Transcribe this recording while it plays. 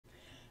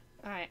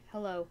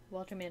Hello,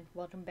 welcome in,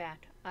 welcome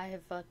back. I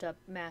have fucked up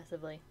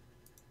massively.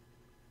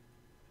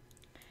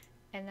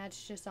 And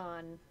that's just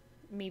on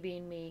me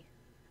being me.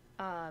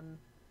 And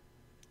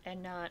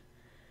not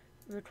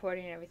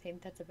recording everything.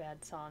 That's a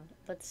bad song.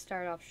 Let's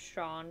start off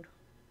strong.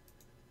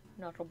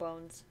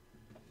 Knucklebones.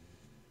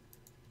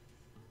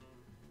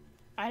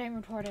 I didn't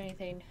record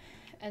anything,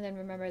 and then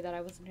remember that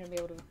I wasn't going to be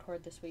able to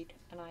record this week,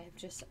 and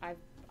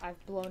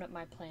I've blown up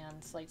my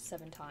plans like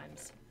 7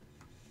 times.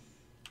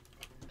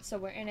 So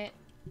we're in it.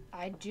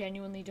 I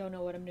genuinely don't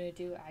know what I'm going to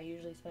do. I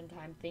usually spend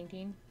time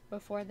thinking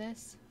before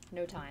this.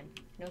 No time.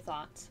 No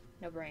thoughts.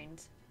 No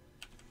brains.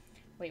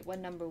 Wait, what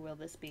number will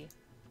this be?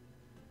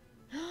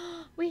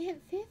 We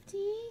hit 50!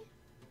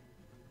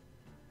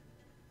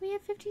 We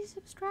have 50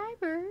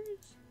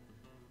 subscribers!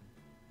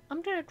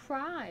 I'm gonna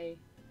cry.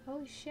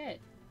 Holy shit.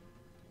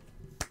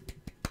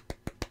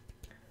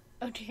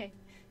 Okay,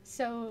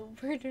 so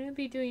we're gonna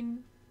be doing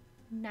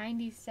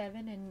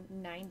 97 and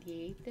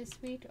 98 this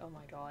week. Oh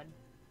my god.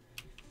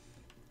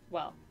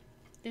 Well,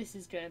 this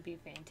is gonna be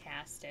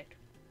fantastic.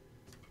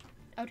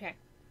 Okay,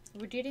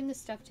 we're getting the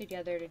stuff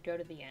together to go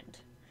to the end.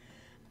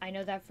 I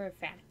know that for a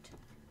fact.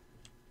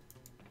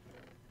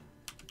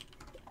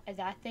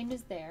 That thing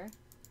is there.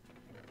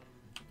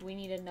 We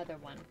need another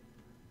one.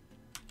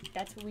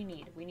 That's what we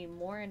need. We need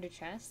more ender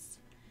chests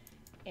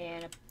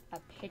and a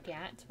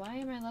pickaxe.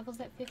 Why are my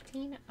levels at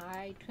 15?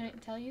 I couldn't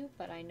tell you,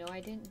 but I know I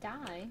didn't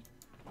die.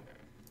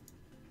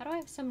 How do I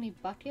have so many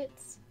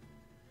buckets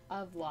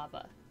of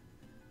lava?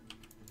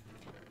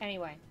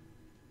 Anyway.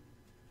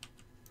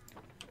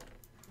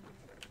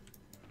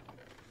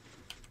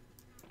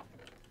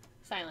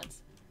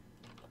 Silence.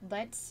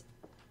 Let's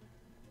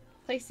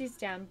place these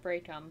down,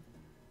 break them.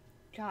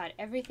 God,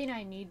 everything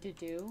I need to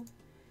do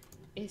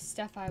is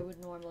stuff I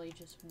would normally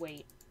just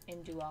wait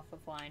and do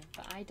offline,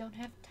 but I don't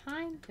have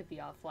time to be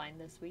offline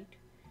this week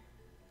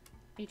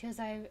because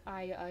I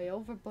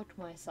overbooked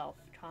myself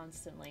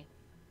constantly.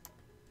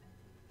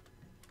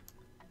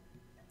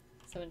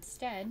 So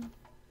instead,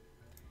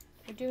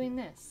 we're doing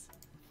this.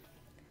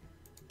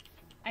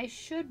 I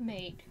should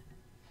make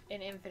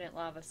an infinite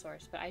lava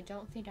source, but I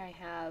don't think I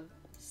have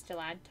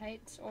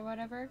stalactites or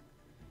whatever.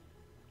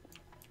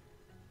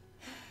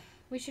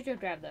 We should go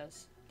grab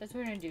those. That's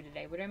what we're gonna do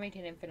today. We're gonna make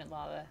an infinite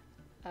lava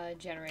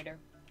generator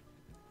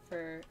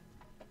for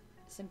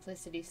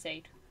simplicity's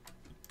sake.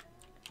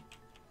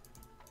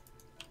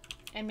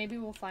 And maybe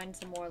we'll find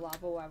some more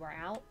lava while we're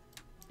out,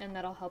 and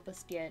that'll help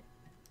us get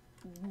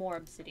more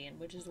obsidian,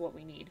 which is what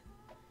we need.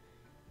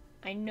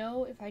 I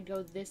know if I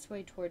go this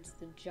way towards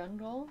the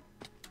jungle...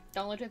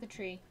 Don't look at the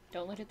tree.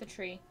 Don't look at the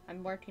tree.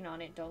 I'm working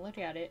on it. Don't look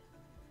at it.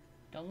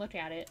 Don't look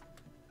at it.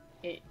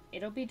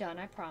 It'll be done,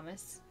 I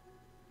promise.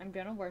 I'm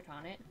gonna work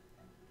on it.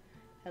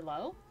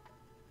 Hello?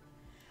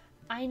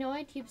 I know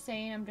I keep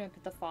saying I'm gonna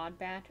put the FOD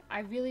back. I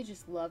really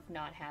just love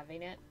not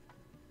having it.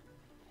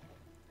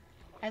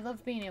 I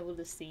love being able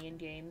to see in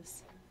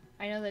games.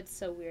 I know that's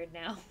so weird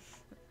now.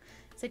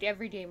 It's like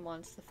every game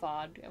wants the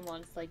FOD and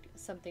wants like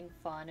something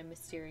fun and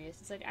mysterious.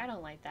 It's like, I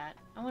don't like that.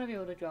 I want to be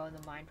able to go in the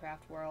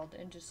Minecraft world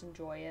and just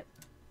enjoy it.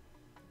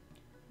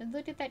 And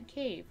look at that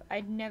cave.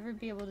 I'd never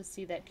be able to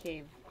see that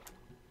cave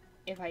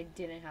if I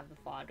didn't have the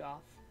FOD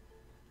off.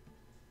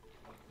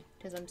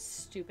 Because I'm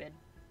stupid.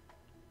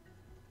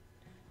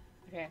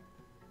 Okay.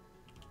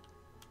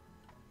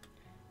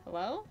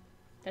 Hello?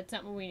 That's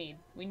not what we need.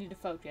 We need to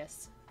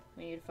focus.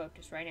 We need to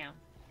focus right now.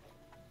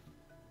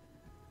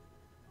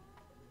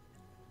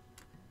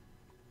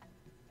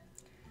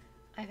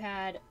 I've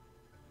had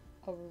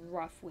a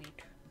rough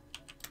week.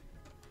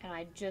 And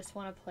I just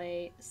want to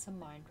play some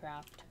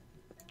Minecraft.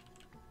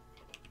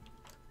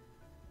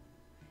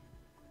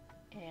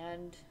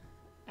 And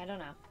I don't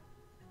know.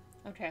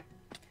 Okay.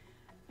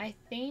 I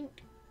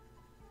think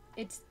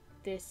it's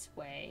this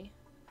way.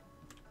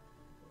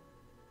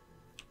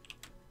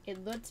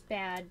 It looks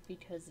bad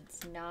because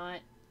it's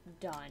not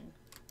done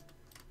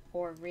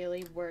or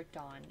really worked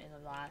on in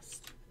the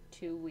last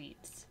 2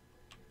 weeks.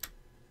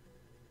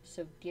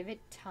 So give it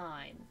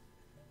time.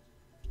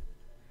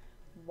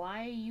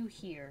 Why are you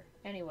here?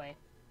 Anyway,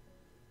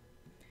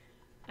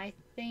 I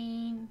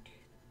think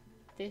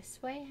this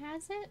way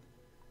has it.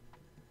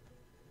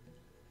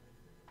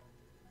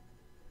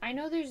 I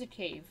know there's a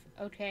cave,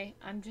 okay?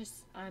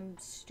 I'm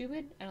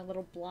stupid and a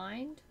little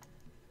blind.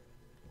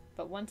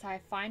 But once I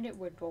find it,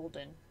 we're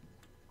golden.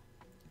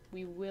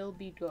 We will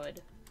be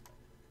good.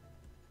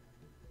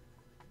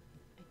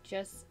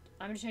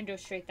 I'm just gonna go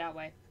straight that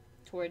way.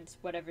 Towards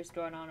whatever's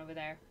going on over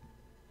there.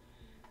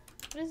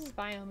 What is this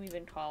biome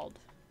even called?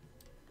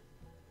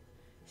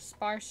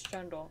 Sparse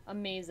jungle.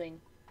 Amazing.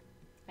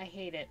 I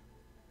hate it.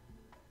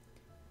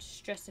 It's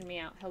stressing me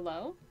out.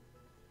 Hello?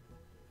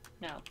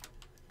 No.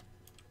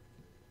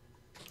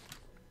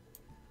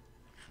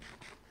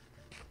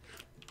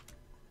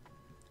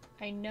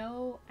 I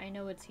know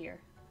it's here.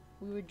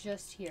 We were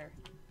just here.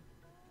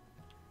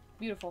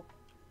 Beautiful.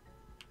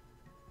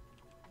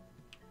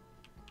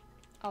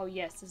 Oh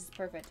yes, this is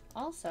perfect.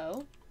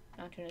 Also,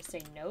 not gonna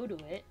say no to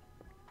it.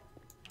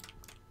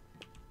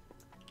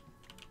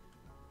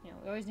 You know,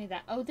 We always need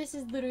that. Oh, this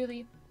is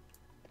literally...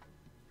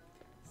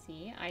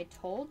 See, I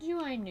told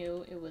you I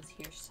knew it was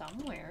here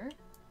somewhere.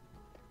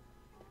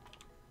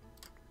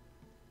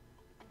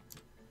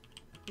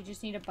 We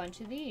just need a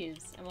bunch of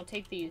these. And we'll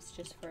take these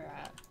just for,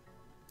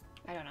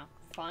 I don't know,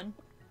 fun.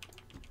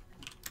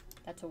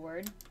 That's a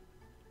word.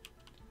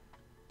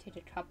 Take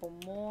a couple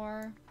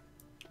more.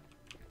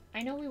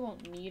 I know we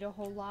won't need a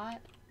whole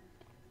lot.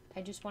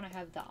 I just want to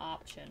have the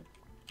option.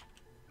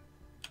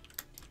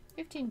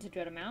 15 is a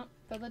good amount,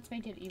 but let's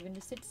make it even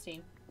to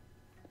 16.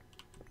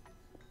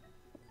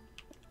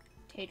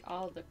 Take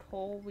all the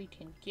coal we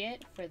can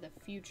get for the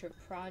future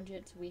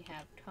projects we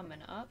have coming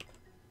up.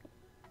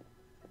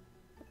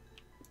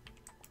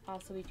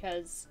 Also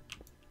because...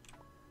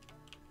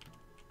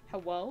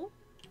 Hello?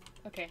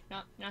 Okay,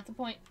 not the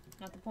point.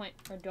 Not the point.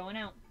 We're going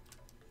out.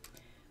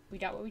 We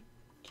got what we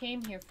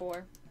came here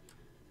for.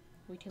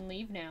 We can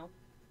leave now.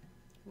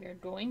 We are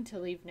going to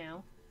leave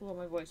now. Oh,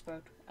 my voice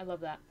broke. I love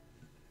that.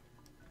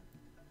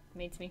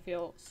 Makes me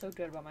feel so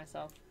good about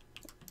myself.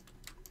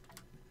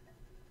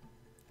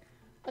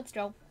 Let's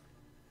go.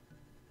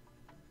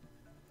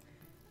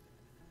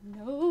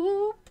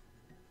 Nope.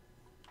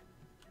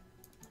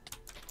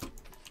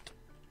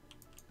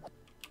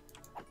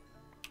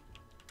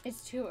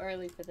 It's too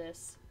early for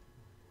this.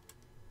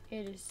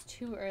 It is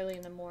too early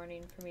in the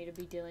morning for me to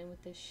be dealing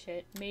with this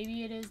shit.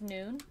 Maybe it is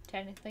noon,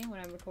 technically,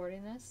 when I'm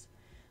recording this.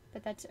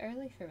 But that's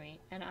early for me,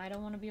 and I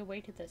don't want to be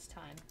awake at this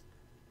time.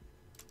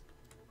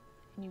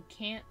 And you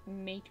can't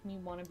make me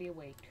want to be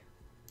awake.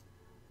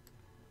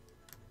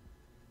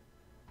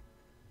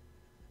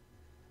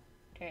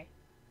 Okay.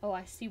 Oh,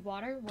 I see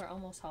water. We're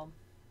almost home.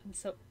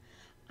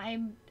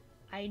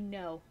 I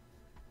know.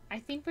 I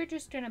think we're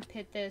just gonna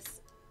put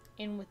this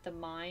in with the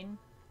mine.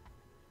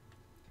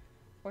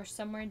 Or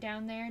somewhere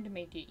down there to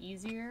make it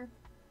easier.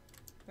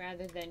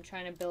 Rather than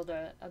trying to build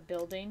a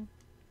building.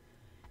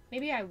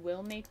 Maybe I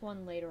will make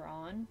one later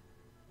on.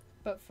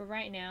 But for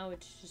right now,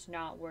 it's just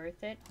not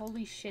worth it.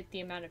 Holy shit,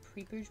 the amount of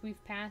creepers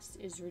we've passed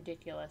is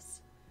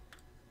ridiculous.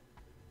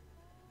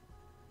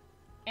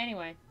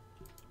 Anyway.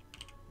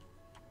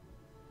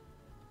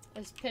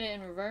 Let's put it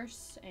in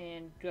reverse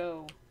and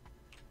go.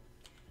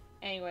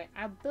 Anyway,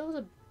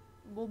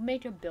 we'll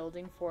make a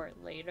building for it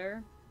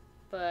later.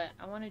 But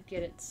I want to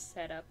get it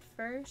set up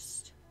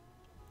first.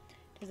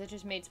 Because it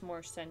just makes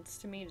more sense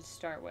to me to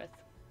start with.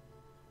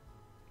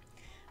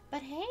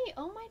 But hey,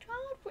 oh my god,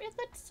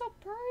 that's so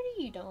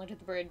pretty. Don't look at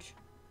the bridge.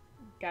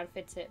 Gotta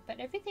fix it. But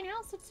everything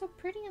else looks so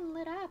pretty and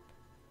lit up.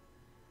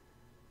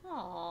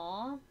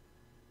 Aww.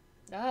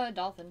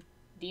 Dolphin.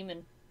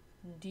 Demon.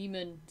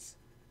 Demons.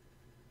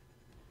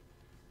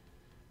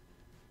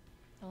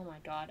 Oh my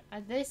god.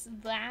 This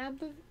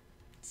lab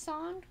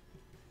song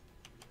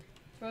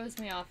throws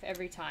me off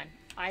every time.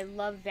 I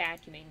love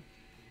vacuuming.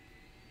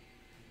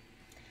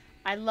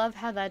 I love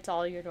how that's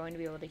all you're going to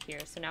be able to hear.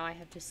 So now I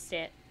have to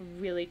sit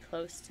really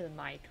close to the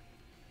mic.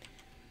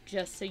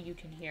 Just so you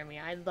can hear me.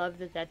 I love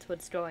that that's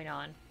what's going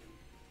on.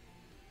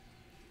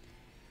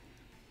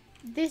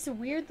 This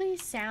weirdly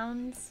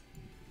sounds...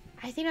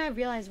 I think I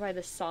realize why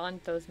the song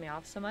throws me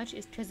off so much.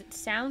 Is because it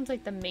sounds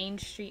like the Main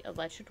Street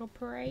Electrical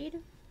Parade.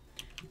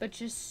 But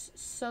just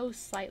so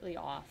slightly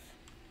off.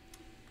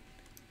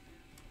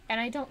 And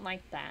I don't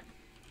like that.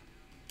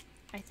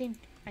 I think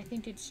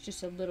it's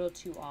just a little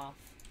too off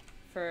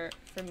for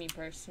me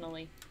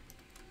personally.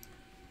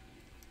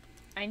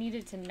 I need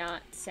it to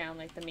not sound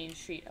like the Main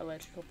Street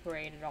Electrical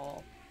Parade at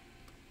all.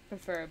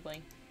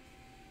 Preferably.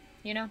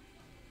 You know?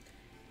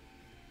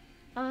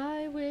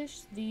 I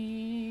wish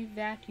the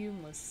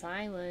vacuum was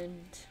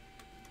silent.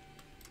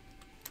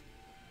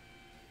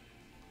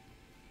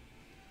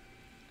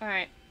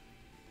 Alright.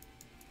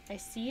 I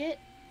see it.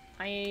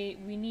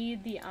 We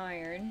need the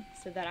iron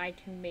so that I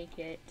can make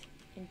it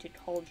into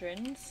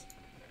cauldrons.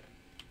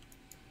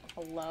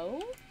 Hello?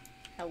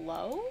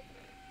 Hello?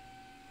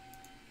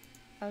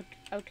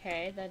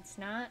 Okay, that's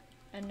not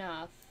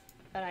enough,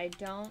 but I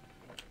don't...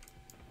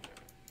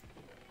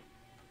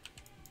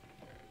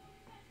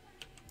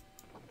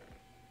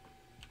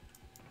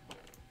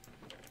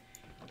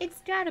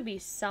 It's gotta be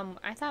some...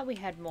 I thought we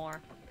had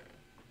more.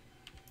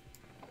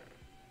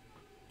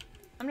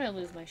 I'm gonna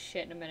lose my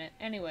shit in a minute.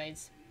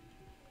 Anyways,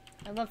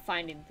 I love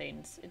finding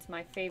things. It's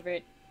my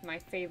favorite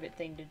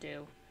thing to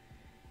do.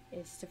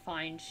 Is to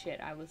find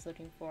shit I was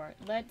looking for.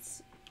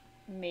 Let's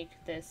make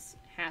this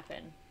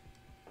happen.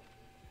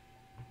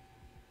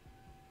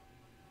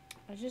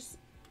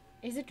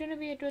 Is it gonna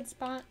be a good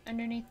spot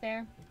underneath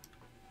there?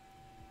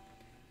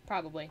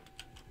 Probably.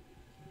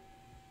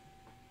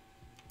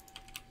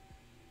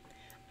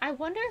 I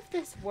wonder if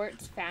this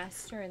works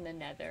faster in the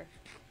Nether.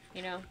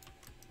 You know?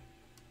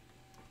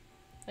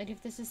 Like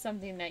if this is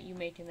something that you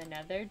make in the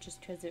Nether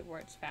just because it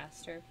works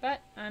faster.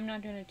 But I'm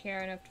not gonna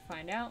care enough to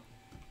find out.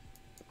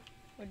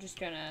 We're just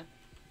gonna...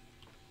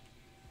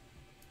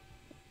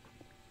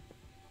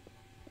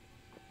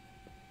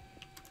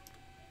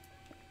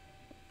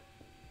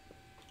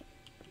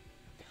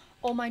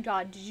 Oh my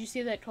god, did you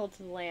see that Cult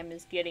of the Lamb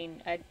is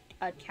getting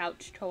a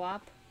couch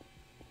co-op?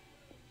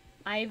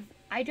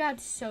 I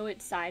got so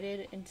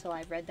excited until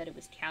I read that it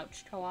was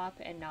couch co-op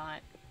and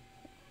not,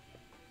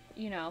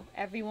 you know,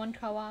 everyone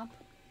co-op.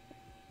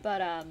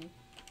 But,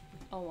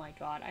 oh my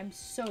god, I'm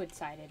so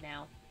excited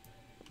now.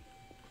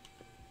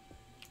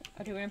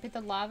 Okay, we're gonna put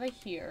the lava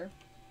here.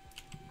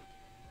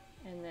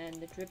 And then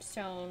the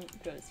dripstone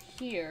goes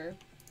here.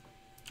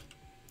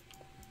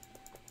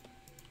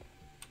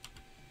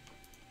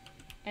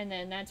 And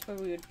then that's where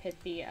we would put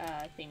the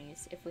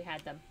thingies if we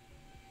had them.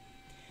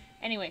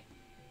 Anyway,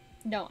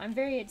 no, I'm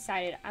very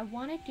excited. I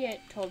want to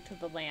get Told to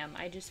the Lamb.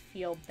 I just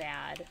feel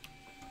bad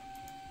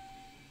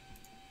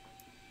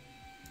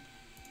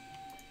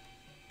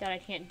that I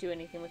can't do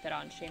anything with it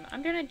on stream.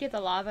 I'm gonna get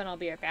the lava and I'll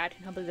be right back,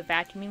 and hopefully the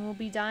vacuuming will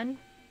be done.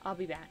 I'll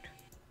be back.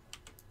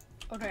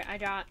 Okay, I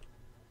got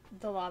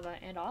the lava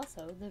and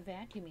also the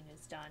vacuuming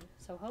is done.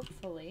 So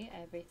hopefully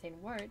everything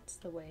works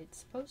the way it's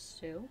supposed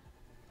to.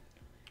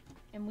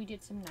 And we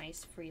did some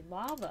nice free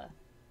lava.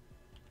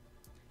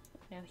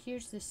 Now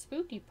here's the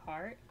spooky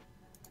part.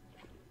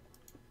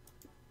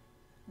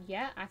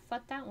 Yeah, I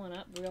fucked that one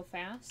up real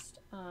fast.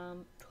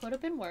 Could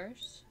have been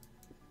worse.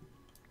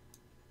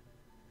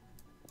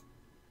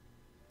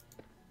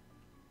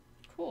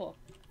 Cool.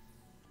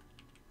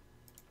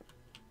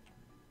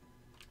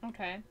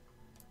 Okay.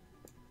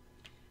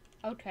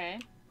 Okay.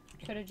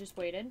 Could have just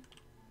waited.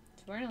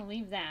 So we're gonna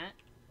leave that.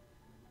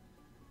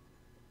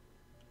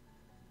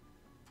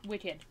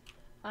 Wicked.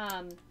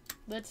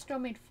 Let's go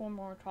make 4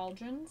 more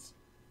cauldrons.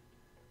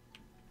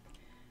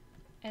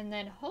 And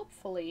then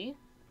hopefully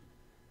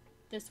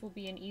this will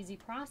be an easy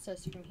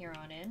process from here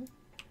on in.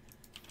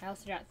 I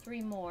also got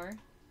 3 more.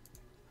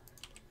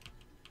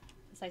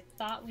 Because I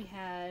thought we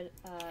had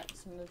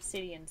some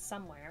obsidian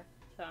somewhere.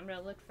 So I'm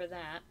gonna look for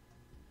that.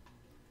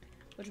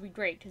 Which would be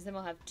great, because then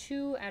we'll have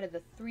 2 out of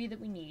the 3 that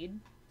we need.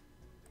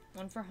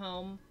 1 for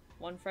home,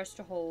 1 for us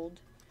to hold,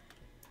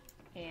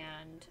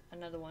 and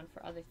another one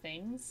for other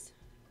things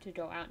to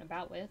go out and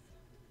about with.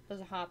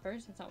 Those are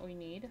hoppers, that's not what we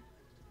need.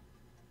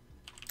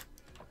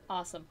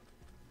 Awesome.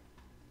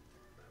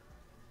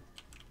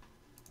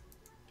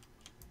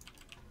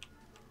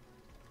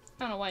 I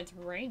don't know why it's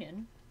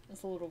raining.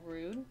 It's a little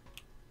rude.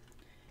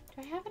 Do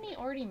I have any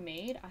already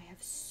made? I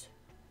have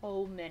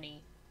so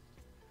many.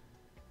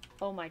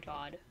 Oh my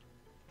god.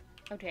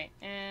 Okay,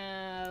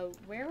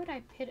 where would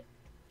I put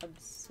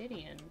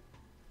obsidian?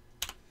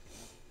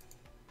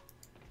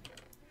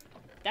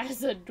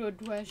 That's a good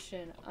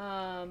question.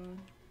 I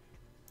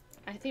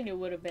think it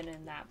would have been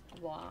in that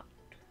block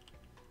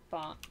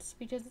box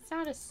because it's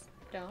not a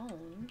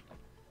stone.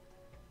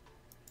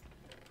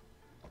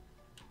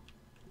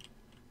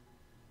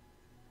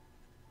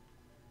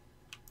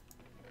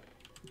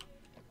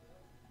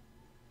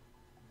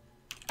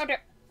 Okay,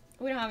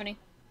 we don't have any.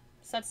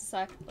 Sucks to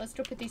suck. Let's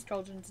go put these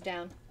cauldrons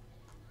down.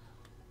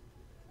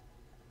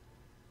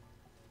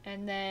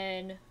 And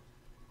then,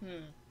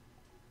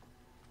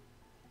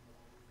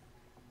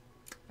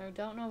 I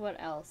don't know what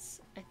else.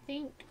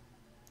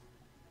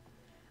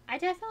 I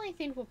definitely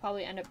think we'll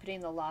probably end up putting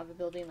the lava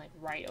building like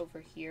right over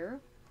here.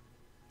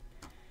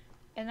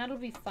 And that'll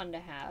be fun to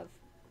have,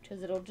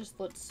 because it'll just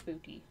look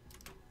spooky.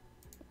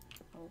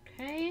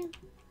 Okay.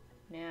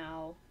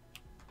 Now,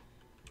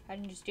 I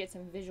can just get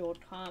some visual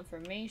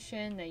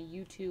confirmation that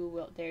you two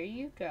will, there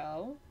you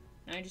go.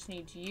 Now I just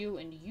need you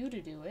and you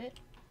to do it.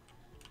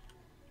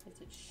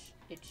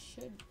 It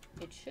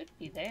should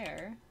be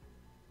there.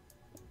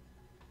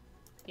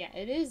 Yeah,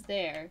 it is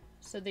there.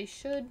 So it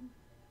should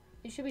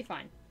be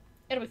fine.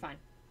 It'll be fine.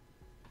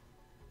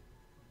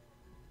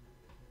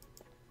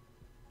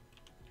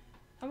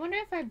 I wonder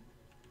if I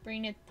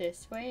bring it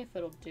this way, if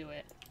it'll do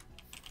it.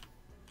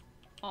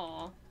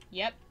 Aw,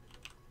 yep.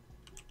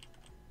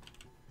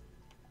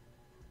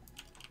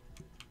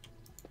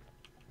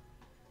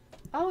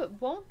 Oh, it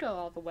won't go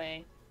all the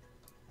way.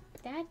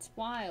 That's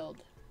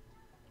wild.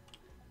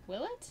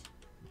 Will it?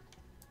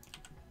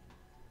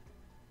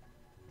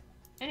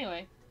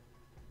 Anyway.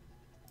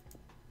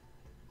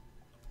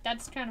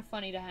 That's kind of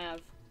funny to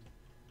have.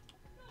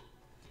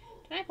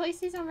 Can I place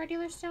these on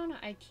regular stone?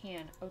 I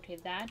can. Okay,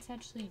 that's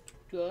actually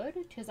good,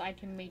 because I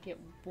can make it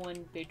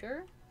 1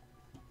 bigger.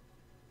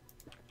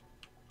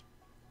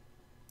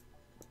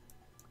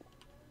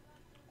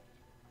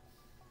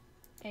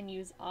 And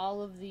use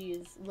all of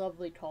these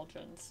lovely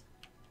cauldrons.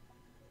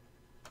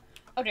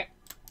 Okay,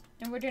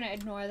 and we're gonna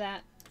ignore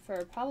that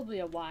for probably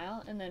a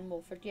while, and then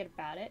we'll forget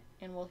about it,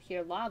 and we'll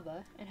hear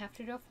lava and have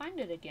to go find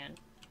it again.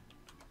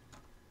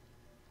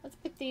 Let's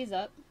pick these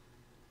up.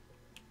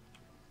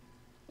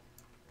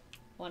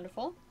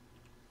 Wonderful.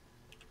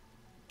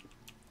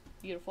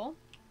 Beautiful.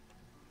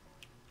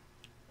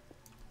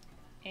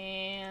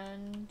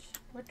 And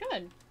we're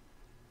good.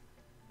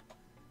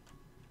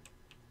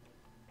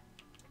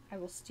 I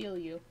will steal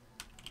you.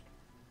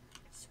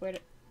 Swear to...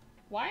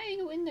 Why are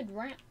you in the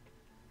ground?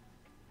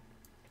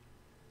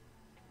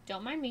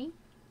 Don't mind me.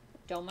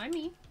 Don't mind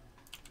me.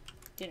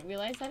 Didn't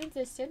realize that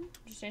existed.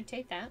 Just gonna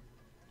take that.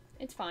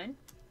 It's fine.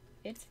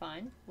 It's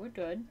fine. We're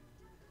good.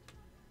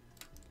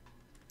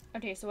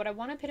 Okay, so what I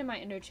want to put in my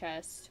ender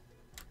chest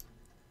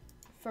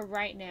for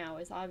right now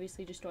is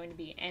obviously just going to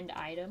be end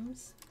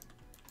items.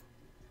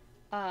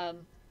 But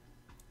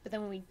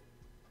then when we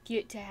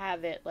get to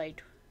have it,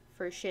 like,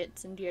 for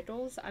shits and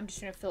giggles, I'm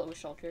just gonna fill it with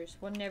shelters.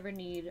 We'll never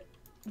need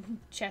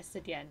chests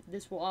again.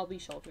 This will all be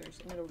shelters,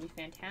 and it'll be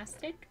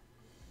fantastic.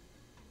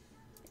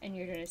 And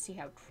you're gonna see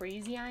how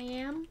crazy I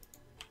am,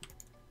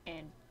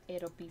 and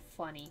it'll be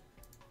funny.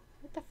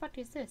 What the fuck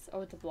is this?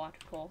 Oh, it's a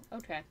blocked coal.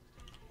 Okay.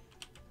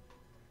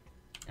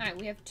 Alright,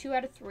 we have 2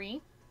 out of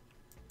 3.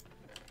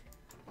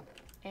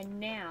 And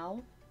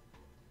now,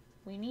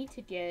 we need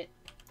to get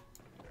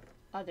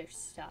other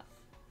stuff.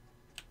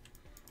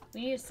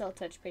 We need a Silk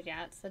Touch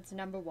pickaxe. That's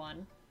number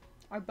 1.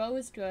 Our bow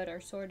is good.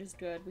 Our sword is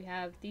good. We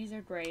have... These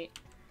are great.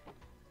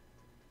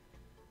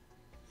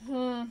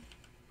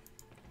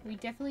 We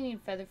definitely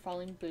need feather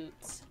falling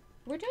boots.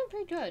 We're doing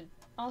pretty good,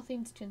 all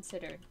things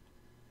considered.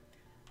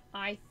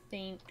 I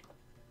think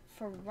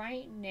for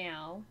right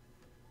now,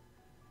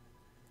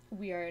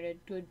 we are at a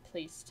good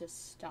place to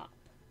stop.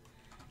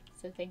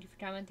 So thank you for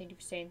coming, thank you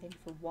for staying, thank you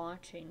for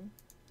watching.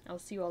 I'll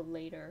see you all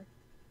later.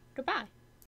 Goodbye.